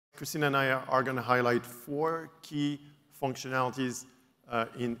Christine and I are going to highlight 4 key functionalities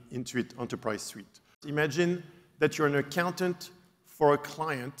in Intuit Enterprise Suite. Imagine that you're an accountant for a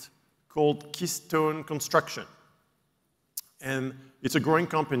client called Keystone Construction. And it's a growing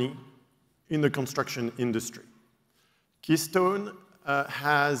company in the construction industry. Keystone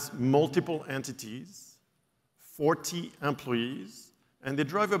has multiple entities, 40 employees, and they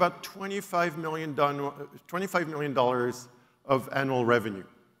drive about $25 million of annual revenue.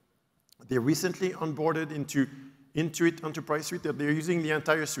 They recently onboarded into Intuit Enterprise Suite. They're using the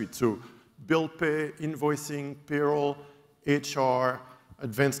entire suite, so bill pay, invoicing, payroll, HR,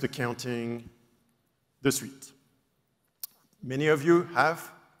 advanced accounting, the suite. Many of you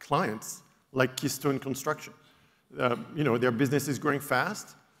have clients like Keystone Construction. Their business is growing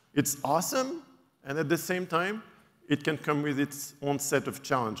fast. It's awesome, and at the same time, it can come with its own set of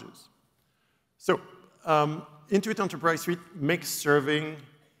challenges. So Intuit Enterprise Suite makes serving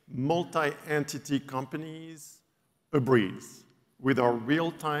multi-entity companies a breeze with our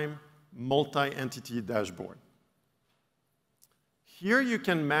real-time multi-entity dashboard. Here you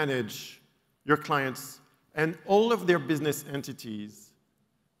can manage your clients and all of their business entities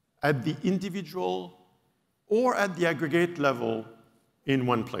at the individual or at the aggregate level in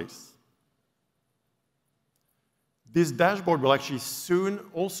one place. This dashboard will actually soon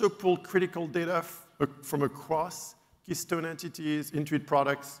also pull critical data from across Keystone entities, Intuit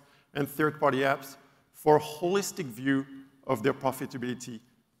products, and third-party apps for a holistic view of their profitability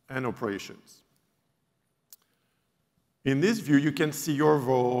and operations. In this view, you can see your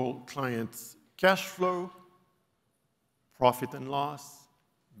overall client's cash flow, profit and loss,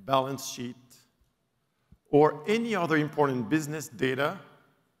 balance sheet, or any other important business data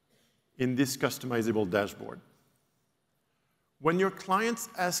in this customizable dashboard. When your clients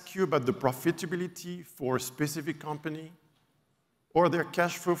ask you about the profitability for a specific company or their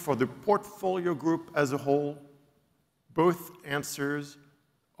cash flow for the portfolio group as a whole, both answers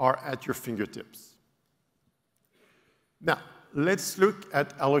are at your fingertips. Now, let's look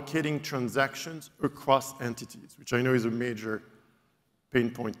at allocating transactions across entities, which I know is a major pain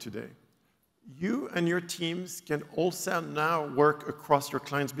point today. You and your teams can also now work across your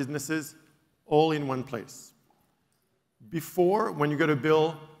clients' businesses all in one place. Before, when you got a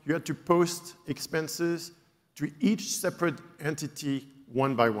bill, you had to post expenses to each separate entity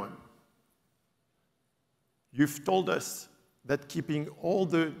one by one. You've told us that keeping all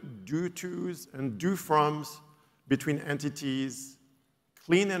the due-tos and due-froms between entities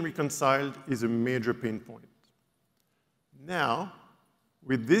clean and reconciled is a major pain point. Now,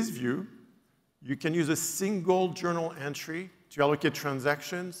 with this view, you can use a single journal entry to allocate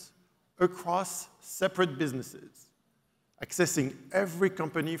transactions across separate businesses, accessing every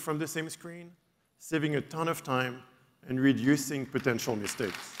company from the same screen, saving a ton of time, and reducing potential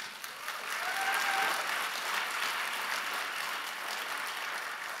mistakes.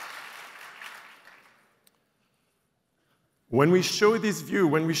 When we show this view,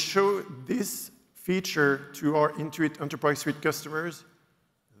 when we show this feature to our Intuit Enterprise Suite customers,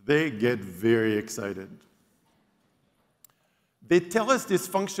 they get very excited. They tell us this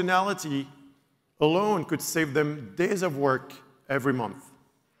functionality alone could save them days of work every month.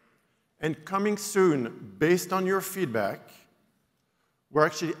 And coming soon, based on your feedback, we're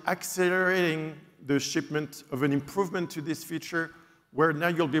actually accelerating the shipment of an improvement to this feature where now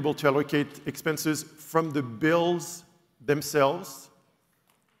you'll be able to allocate expenses from the bills themselves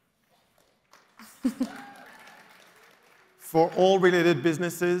for all related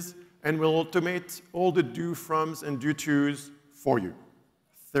businesses, and will automate all the due-froms and due-tos for you.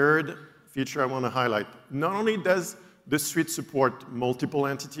 Third feature I want to highlight. Not only does the suite support multiple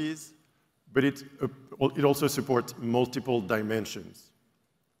entities, but it also supports multiple dimensions.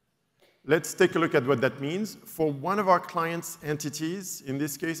 Let's take a look at what that means. For one of our clients' entities, in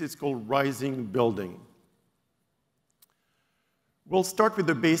this case, it's called Rising Building. We'll start with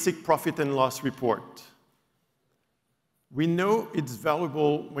the basic profit and loss report. We know it's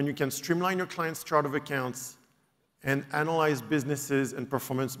valuable when you can streamline your client's chart of accounts and analyze businesses and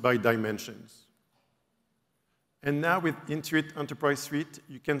performance by dimensions. And now with Intuit Enterprise Suite,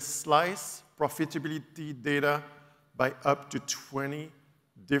 you can slice profitability data by up to 20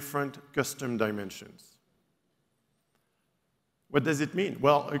 different custom dimensions. What does it mean?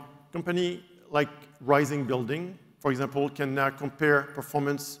 Well, a company like Rising Building, for example, can now compare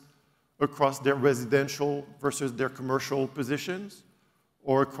performance across their residential versus their commercial positions,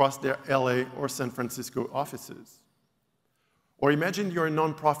 or across their LA or San Francisco offices. Or imagine you're a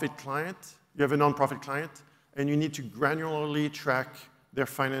nonprofit client, you have a nonprofit client, and you need to granularly track their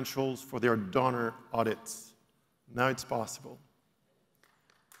financials for their donor audits. Now it's possible.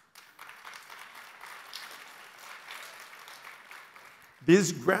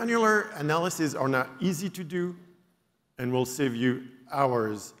 These granular analyses are not easy to do and will save you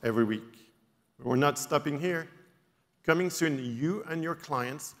hours every week. We're not stopping here. Coming soon, you and your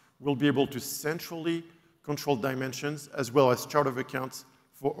clients will be able to centrally control dimensions as well as chart of accounts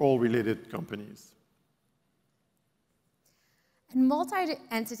for all related companies. And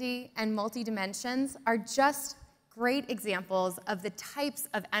multi-entity and multi-dimensions are just great examples of the types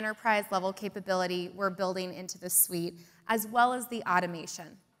of enterprise-level capability we're building into the suite, as well as the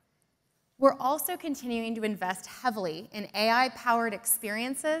automation. We're also continuing to invest heavily in AI-powered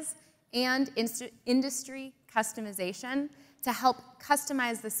experiences and industry customization to help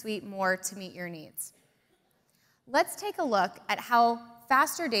customize the suite more to meet your needs. Let's take a look at how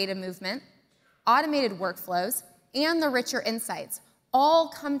faster data movement, automated workflows, and the richer insights all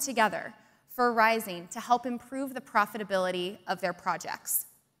come together for Rising to help improve the profitability of their projects.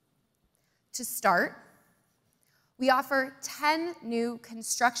 To start, we offer 10 new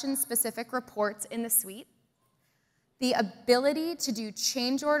construction-specific reports in the suite, the ability to do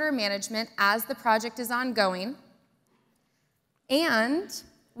change order management as the project is ongoing, and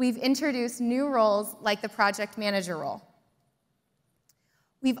we've introduced new roles like the project manager role.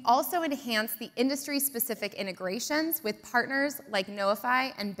 We've also enhanced the industry-specific integrations with partners like Notify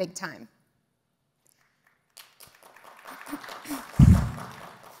and Big Time.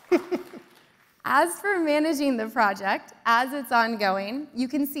 As for managing the project as it's ongoing, you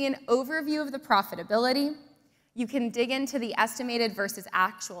can see an overview of the profitability, you can dig into the estimated versus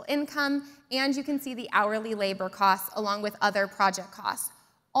actual income, and you can see the hourly labor costs along with other project costs,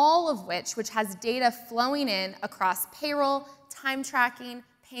 all of which has data flowing in across payroll, time tracking,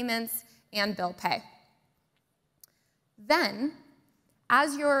 payments, and bill pay. Then,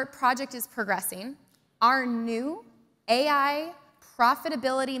 as your project is progressing, our new AI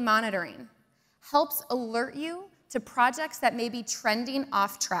profitability monitoring helps alert you to projects that may be trending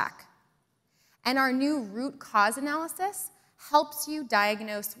off track. And our new root cause analysis helps you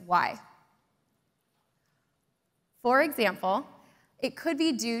diagnose why. For example, it could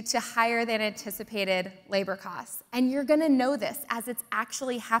be due to higher than anticipated labor costs. And you're going to know this as it's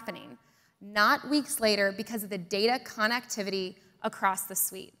actually happening, not weeks later because of the data connectivity across the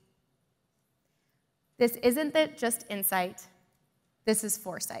suite. This isn't just insight, this is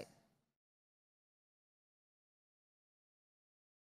foresight.